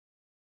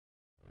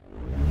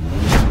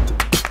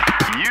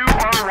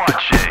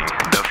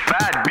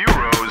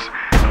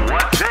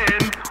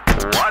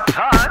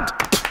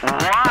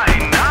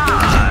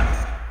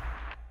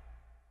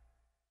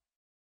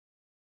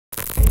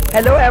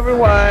Hello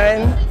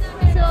everyone!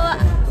 So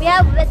we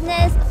have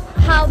witnessed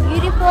how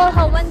beautiful,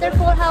 how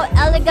wonderful, how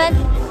elegant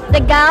the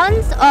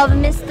gowns of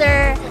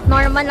Mr.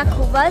 Norman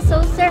Acuba.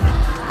 So sir,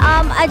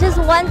 I just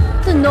want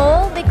to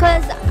know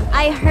because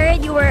I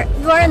heard you are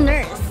a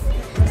nurse.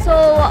 So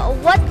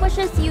what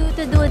pushes you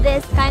to do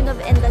this kind of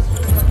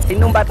industry?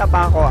 Nung bata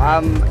pa ako,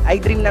 I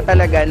dream na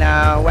talaga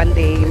na one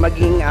day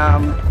maging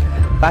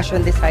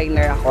fashion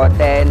designer ako.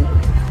 Then,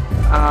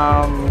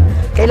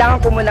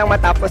 kailangan ko munang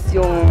matapos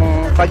yung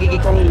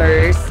pagiging kong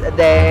nurse.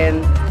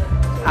 Then,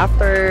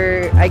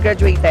 after I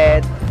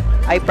graduated,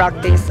 I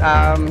practiced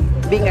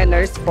being a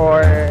nurse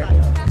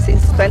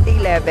since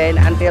 2011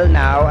 until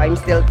now. I'm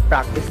still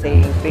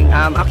practicing.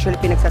 Actually,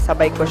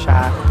 pinagsasabay ko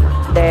siya.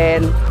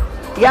 Then,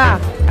 yeah,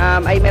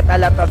 I met a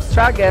lot of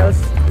struggles,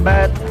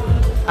 but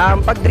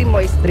pag dream mo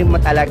is dream mo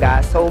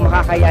talaga. So,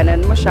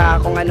 makakayanan mo siya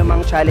kung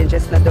anumang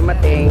challenges na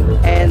dumating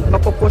and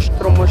mapupush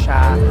through mo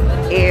siya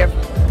if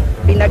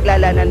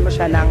pinaglalanan mo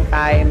siya ng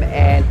time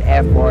and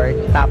effort,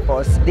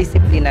 tapos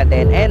disiplina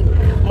din. And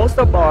most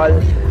of all,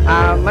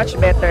 much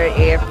better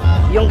if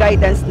yung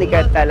guidance ni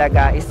God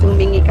talaga is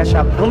humingi ka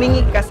sa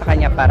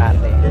kanya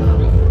parate.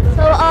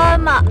 So,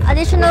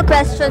 additional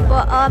question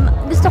po,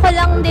 gusto ko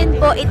lang din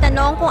po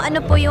itanong kung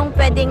ano po yung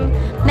pwedeng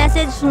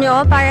message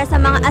nyo para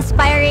sa mga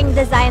aspiring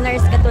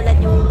designers katulad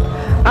nyo.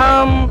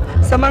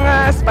 Sa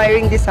mga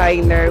aspiring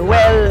designer,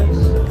 well,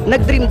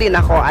 nag-dream din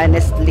ako,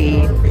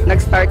 honestly.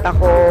 Nag-start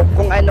ako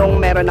kung anong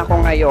meron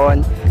ako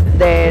ngayon.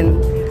 Then,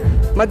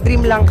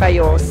 mag-dream lang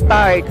kayo.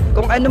 Start.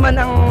 Kung ano man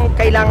ang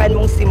kailangan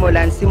mong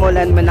simulan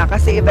mo na.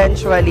 Kasi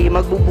eventually,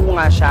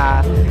 magbubunga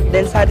siya.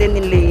 Then,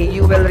 suddenly,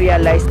 you will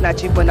realize na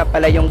achieve mo na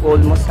pala yung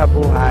goal mo sa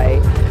buhay.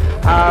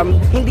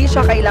 Hindi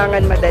siya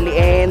kailangan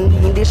madaliin.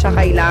 Hindi siya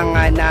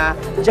kailangan na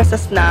just a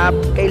snap.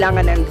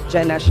 Kailangan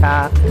nandiyan na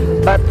siya.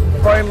 But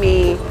for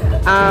me,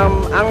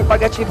 ang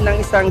pag-achieve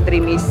ng isang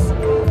dream is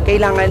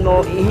kailangan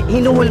mo,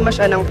 hinuhul mo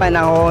siya ng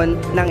panahon,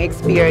 ng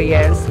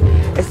experience,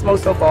 is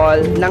most of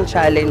all, ng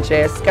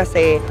challenges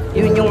kasi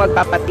yun yung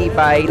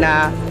magpapatibay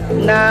na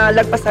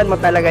lagpasan mo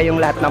talaga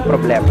yung lahat ng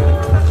problema.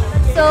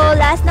 So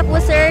last na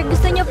po sir,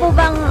 gusto nyo po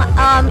bang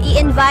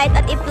i-invite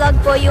at i-plug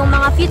po yung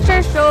mga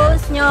future shows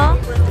nyo?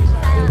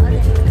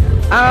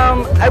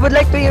 I would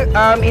like to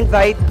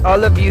invite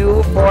all of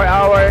you for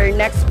our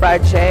next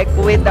project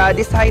with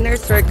Designer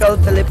Circle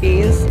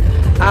Philippines.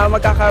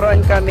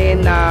 Magkakaroon kami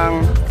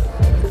ng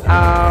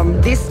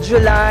this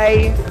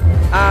July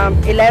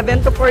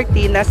 11 to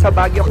 14 nasa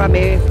Baguio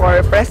kami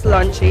for press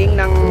launching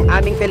ng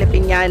aming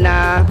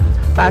Filipiniana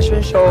fashion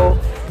show,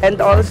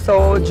 and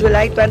also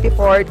July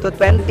 24 to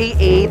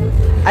 28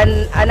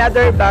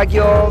 another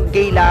Baguio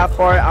gala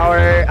for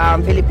our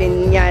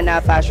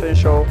Filipiniana fashion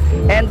show,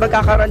 and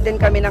magkakaroon din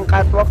kami ng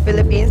Catwalk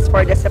Philippines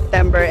for the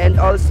September,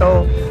 and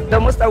also the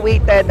most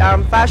awaited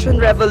Fashion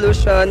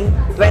Revolution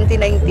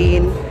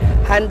 2019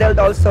 handled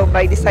also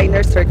by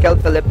Designer Circle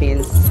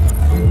Philippines.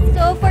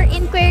 So for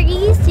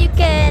inquiries, you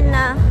can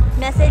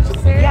message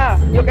sir? Yeah,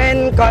 you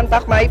can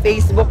contact my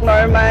Facebook,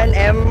 Norman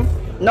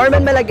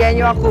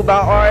Malagueño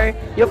Acuba, or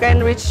you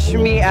can reach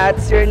me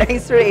at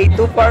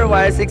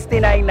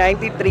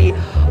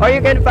 0908-241-6993, or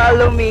you can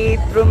follow me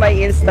through my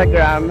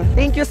Instagram.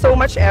 Thank you so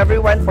much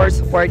everyone for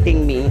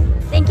supporting me.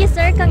 Thank you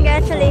sir,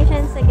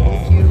 congratulations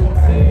again.